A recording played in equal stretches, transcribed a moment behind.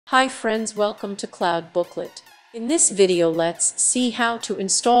Hi friends, welcome to Cloud Booklet. In this video, let's see how to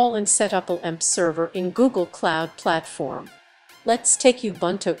install and set up a LEMP server in Google Cloud Platform. Let's take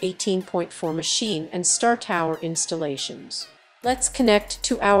Ubuntu 18.4 machine and start our installations. Let's connect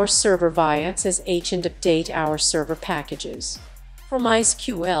to our server via SSH and update our server packages. For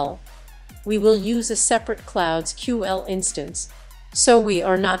MySQL, we will use a separate CloudSQL instance, so we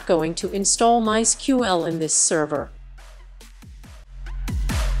are not going to install MySQL in this server.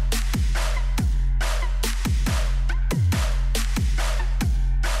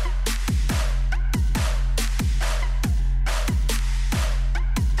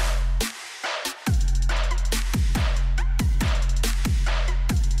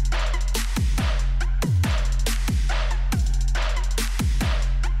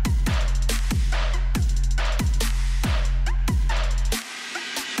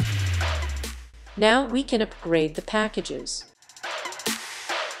 Now we can upgrade the packages.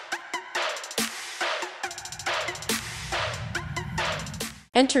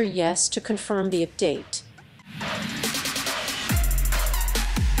 Enter Yes to confirm the update.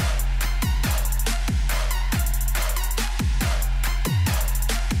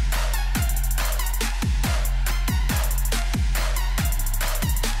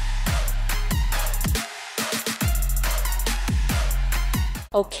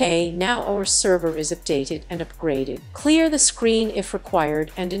 Okay, now our server is updated and upgraded. Clear the screen if required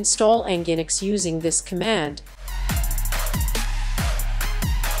and install NGINX using this command.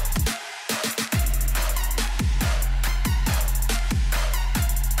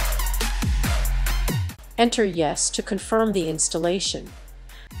 Enter Yes to confirm the installation.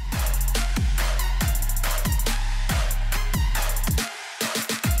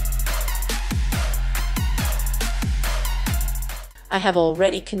 I have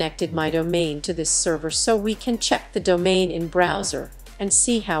already connected my domain to this server, so we can check the domain in browser and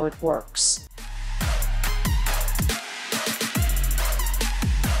see how it works.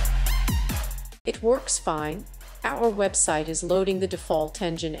 It works fine. Our website is loading the default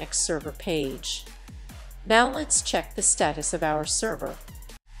NGINX server page. Now let's check the status of our server.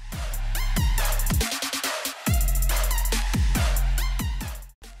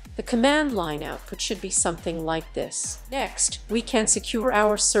 The command line output should be something like this. Next, we can secure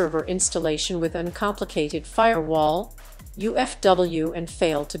our server installation with uncomplicated firewall, UFW, and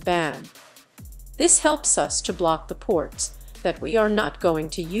fail to ban. This helps us to block the ports that we are not going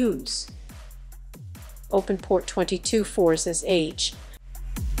to use. Open port 22 for SSH.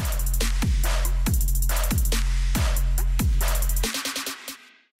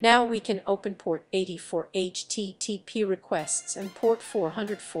 Now we can open port 80 for HTTP requests and port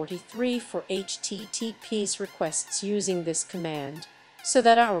 443 for HTTP's requests using this command, so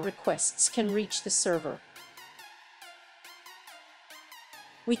that our requests can reach the server.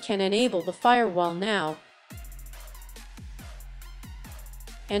 We can enable the firewall now.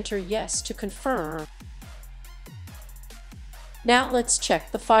 Enter Yes to confirm. Now let's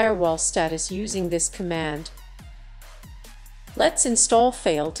check the firewall status using this command. Let's install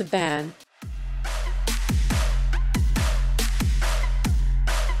fail to ban.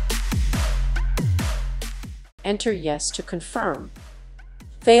 Enter Yes to confirm.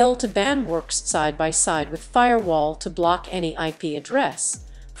 Fail to ban works side by side with firewall to block any IP address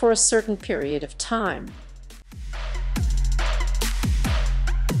for a certain period of time.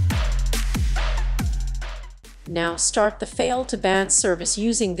 Now start the fail to ban service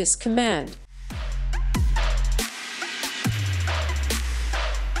using this command.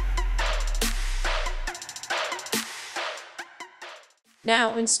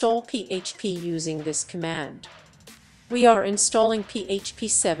 Now install PHP using this command. We are installing PHP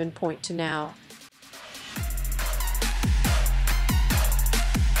 7.2 now.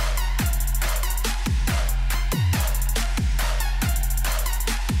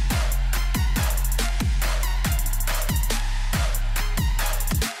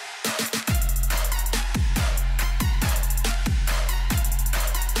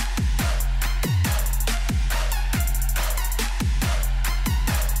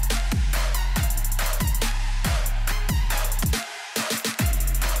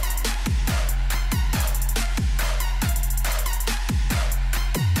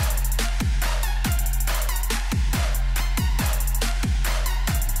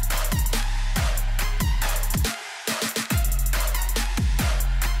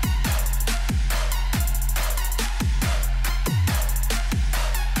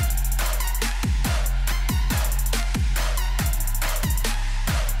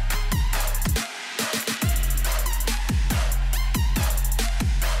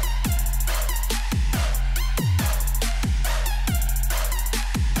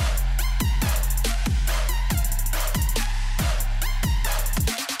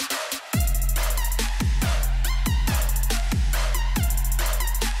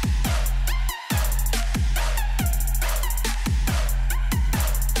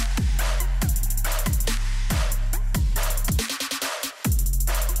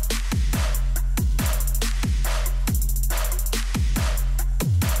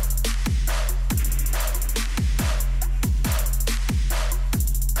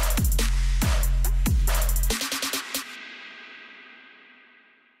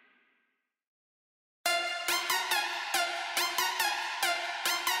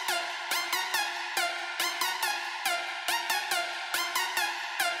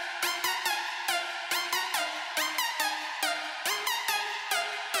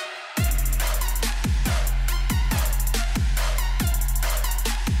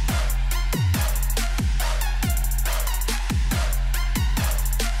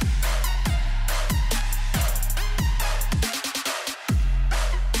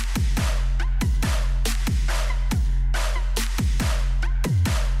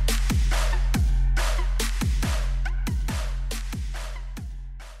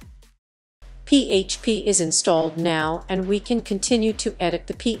 PHP is installed now, and we can continue to edit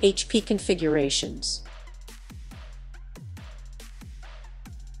the PHP configurations.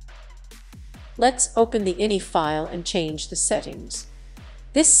 Let's open the ini file and change the settings.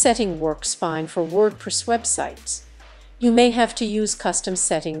 This setting works fine for WordPress websites. You may have to use custom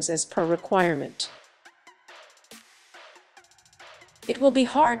settings as per requirement. It will be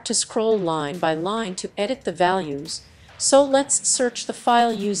hard to scroll line by line to edit the values, so let's search the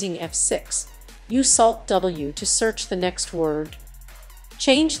file using F6. Use Alt W to search the next word.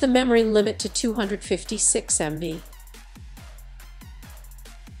 Change the memory limit to 256 MB.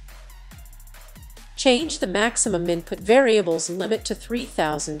 Change the maximum input variables limit to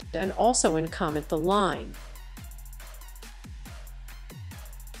 3000 and also uncomment the line.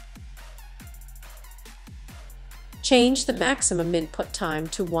 Change the maximum input time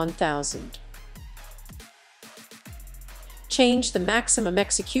to 1000. Change the maximum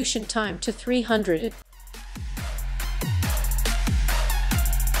execution time to 300.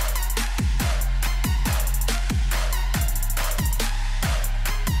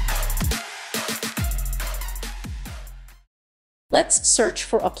 Let's search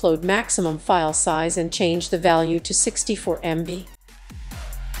for upload maximum file size and change the value to 64 MB.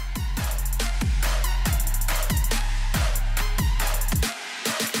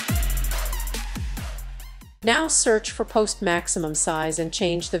 Now search for post maximum size and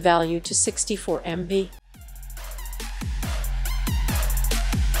change the value to 64 MB.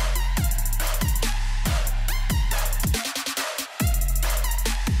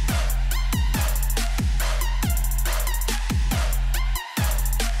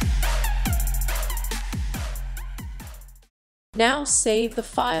 Now save the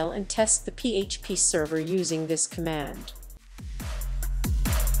file and test the PHP server using this command.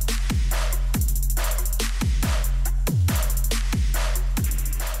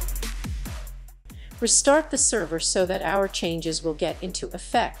 Restart the server so that our changes will get into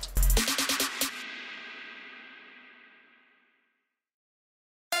effect.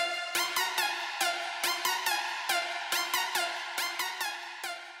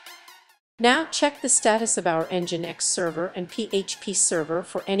 Now check the status of our NGINX server and PHP server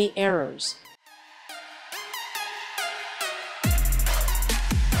for any errors.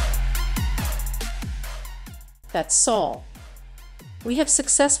 That's all. We have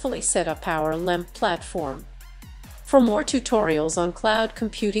successfully set up our LEMP platform. For more tutorials on cloud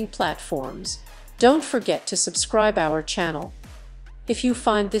computing platforms, don't forget to subscribe our channel. If you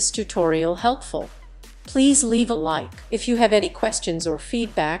find this tutorial helpful, please leave a like. If you have any questions or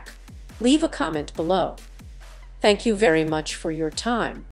feedback, leave a comment below. Thank you very much for your time.